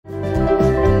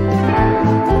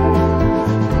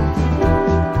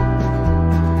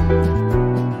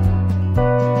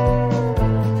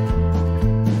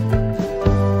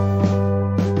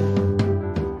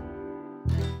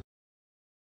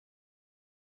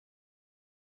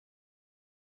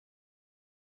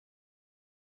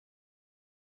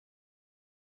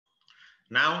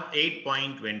Now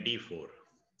 8.24.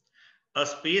 A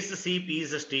spaceship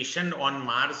is stationed on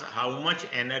Mars. How much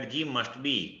energy must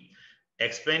be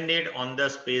expended on the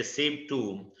spaceship to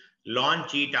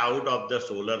launch it out of the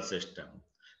solar system?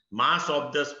 Mass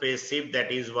of the spaceship, that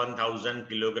is 1000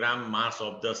 kilogram. Mass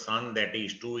of the sun, that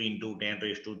is 2 into 10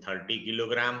 raised to 30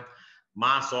 kilogram.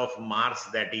 Mass of Mars,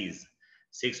 that is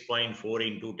 6.4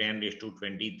 into 10 raised to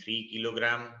 23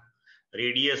 kilogram.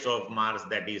 Radius of Mars,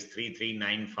 that is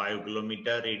 3395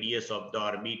 kilometer. Radius of the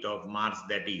orbit of Mars,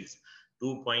 that is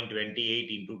 2.28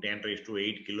 into 10 raised to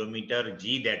 8 kilometer.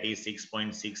 G, that is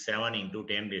 6.67 into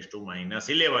 10 raised to minus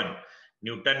 11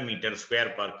 Newton meter square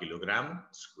per kilogram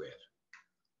square.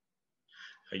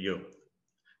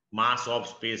 Mass of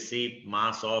spaceship,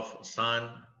 mass of sun,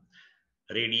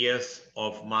 radius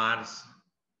of Mars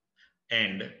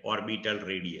and orbital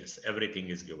radius, everything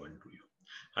is given to you.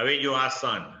 હવે જો આ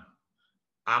sun,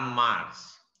 આ Mars,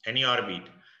 એની orbit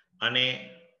અને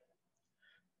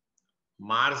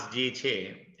Mars જે છે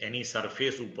એની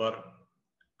surface ઉપર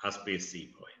આ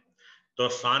સ્પેસશિપ હોય તો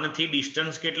સન થી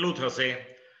ડિસ્ટન્સ કેટલું થશે?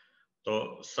 તો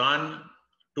સન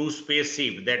ટુ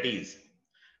સ્પેસશિપ, ધેટ ઇઝ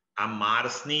આ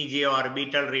માર્સની જે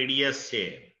ઓર્બિટલ રેડિયસ છે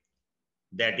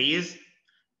ધેટ ઇઝ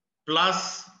પ્લસ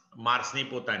માર્સની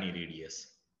પોતાની રેડિયસ,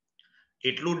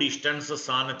 એટલું ડિસ્ટન્સ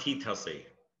સન થી થશે.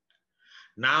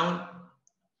 નાઉ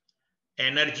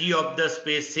energy of the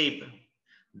spaceship,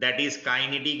 that is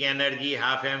kinetic energy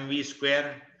half mv square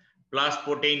plus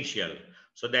potential,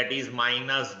 so that is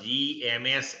minus g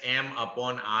ms m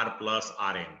upon r plus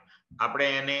rm. આપણે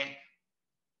એને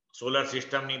solar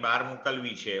સિસ્ટમની બહાર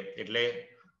મોકલવી છે એટલે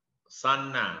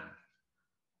સનના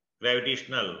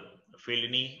ગ્રેવિટેશનલ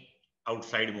ફિલ્ડની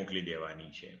આઉટસાઇડ મોકલી દેવાની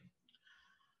છે.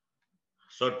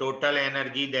 So total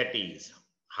energy, that is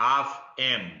half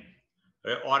m.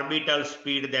 Orbital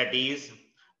speed, that is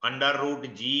under root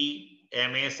g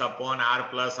ms upon r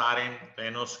plus rm.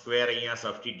 એનો સ્ક્વેર અહીંયા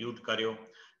સબસ્ટિટ્યુટ કર્યો.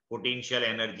 Potential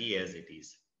energy as it is.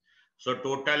 So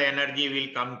total energy will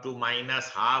come to minus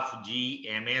half g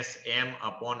ms m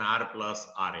upon r plus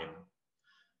rm.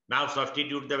 Now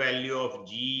substitute the value of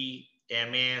g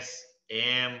ms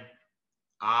m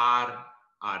r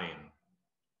rm.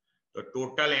 The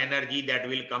total energy that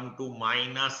will come to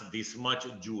minus this much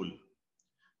joule.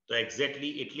 So exactly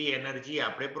એટલી energy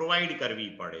આપણે provide કરવી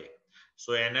પડે.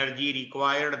 So energy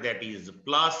required, that is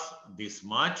plus this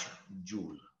much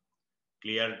joule.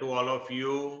 Clear to all of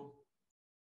you?